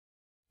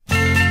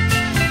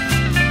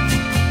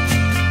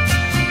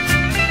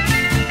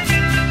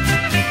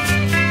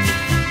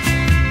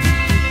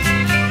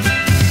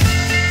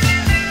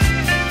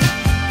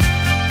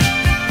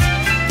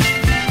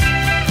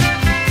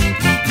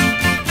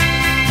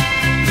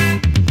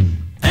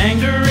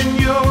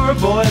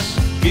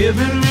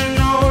Given me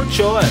no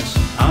choice,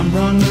 I'm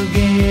wrong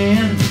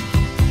again.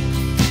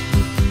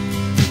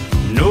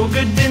 No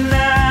good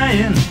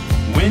denying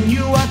when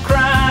you are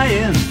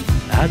crying,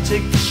 I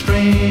take the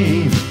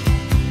strain.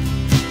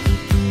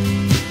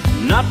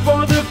 Not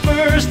for the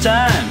first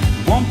time,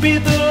 won't be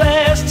the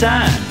last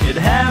time it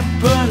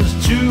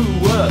happens to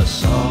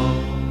us all.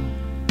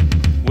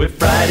 We're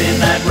Friday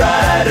night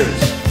riders,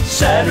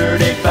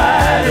 Saturday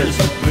fighters,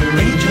 we're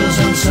angels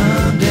on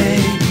Sunday.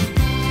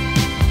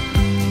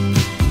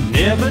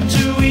 Never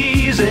too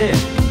easy,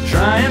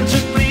 trying to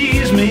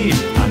please me,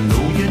 I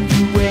know you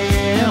do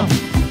well.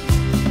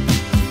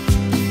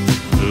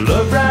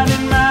 Love right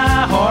in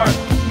my heart,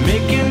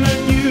 making a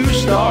new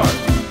start,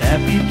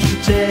 happy to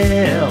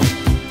tell.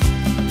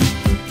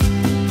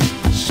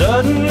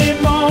 Suddenly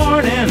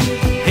morning,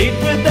 hate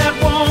without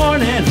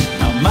warning,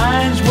 our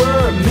minds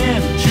were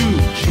meant to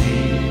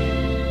change.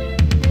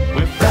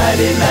 We're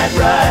Friday night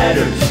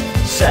riders,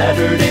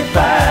 Saturday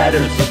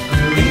fighters,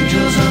 we're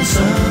angels on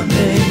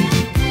Sunday.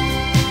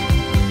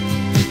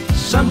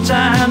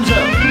 Sometimes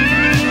up,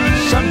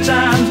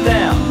 sometimes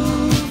down,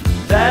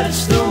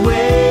 that's the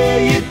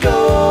way it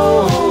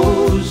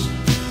goes.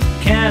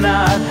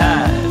 Cannot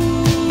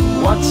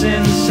hide what's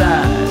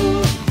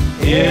inside,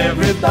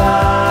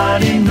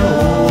 everybody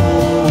knows.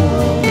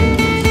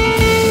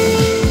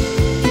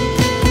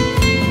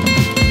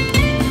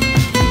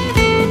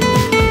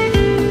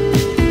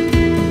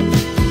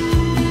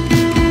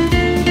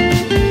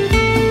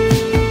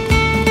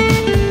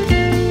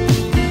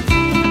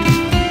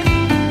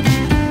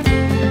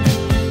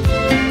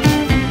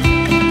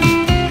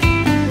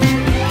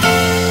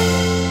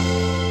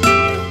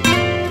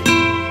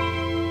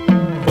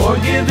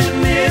 Forgiving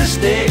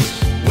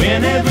mistakes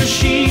whenever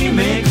she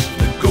makes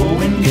the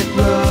going get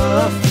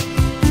rough.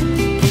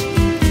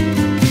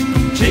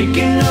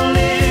 Taking a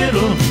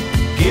little,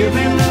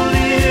 giving a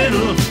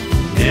little,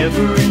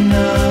 never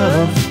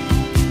enough.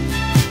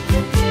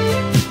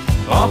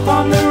 Off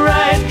on the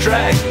right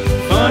track,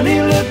 funny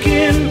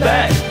looking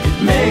back,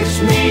 it makes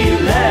me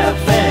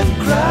laugh and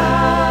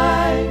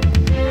cry.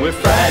 We're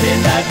Friday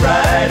night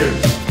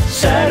riders,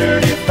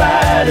 Saturday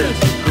fighters,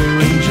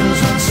 we're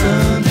angels on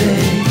Sunday.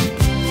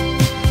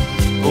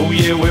 Oh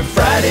yeah, we're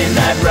Friday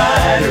night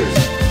riders,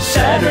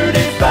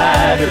 Saturday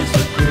fighters,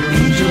 we're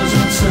angels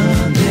on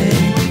Sunday.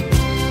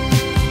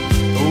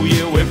 Oh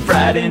yeah, we're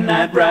Friday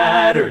night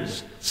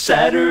riders,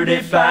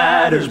 Saturday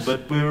fighters,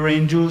 but we're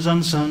angels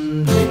on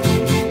Sunday.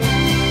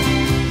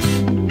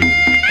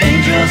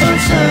 Angels on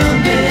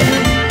Sunday,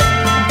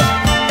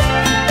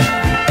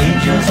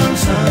 angels on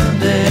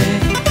Sunday,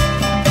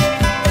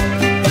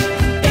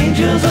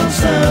 angels on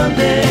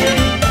Sunday,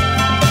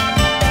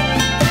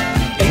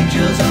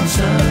 angels on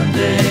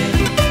Sunday,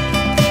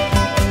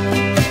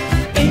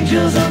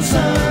 angels on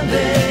Sunday.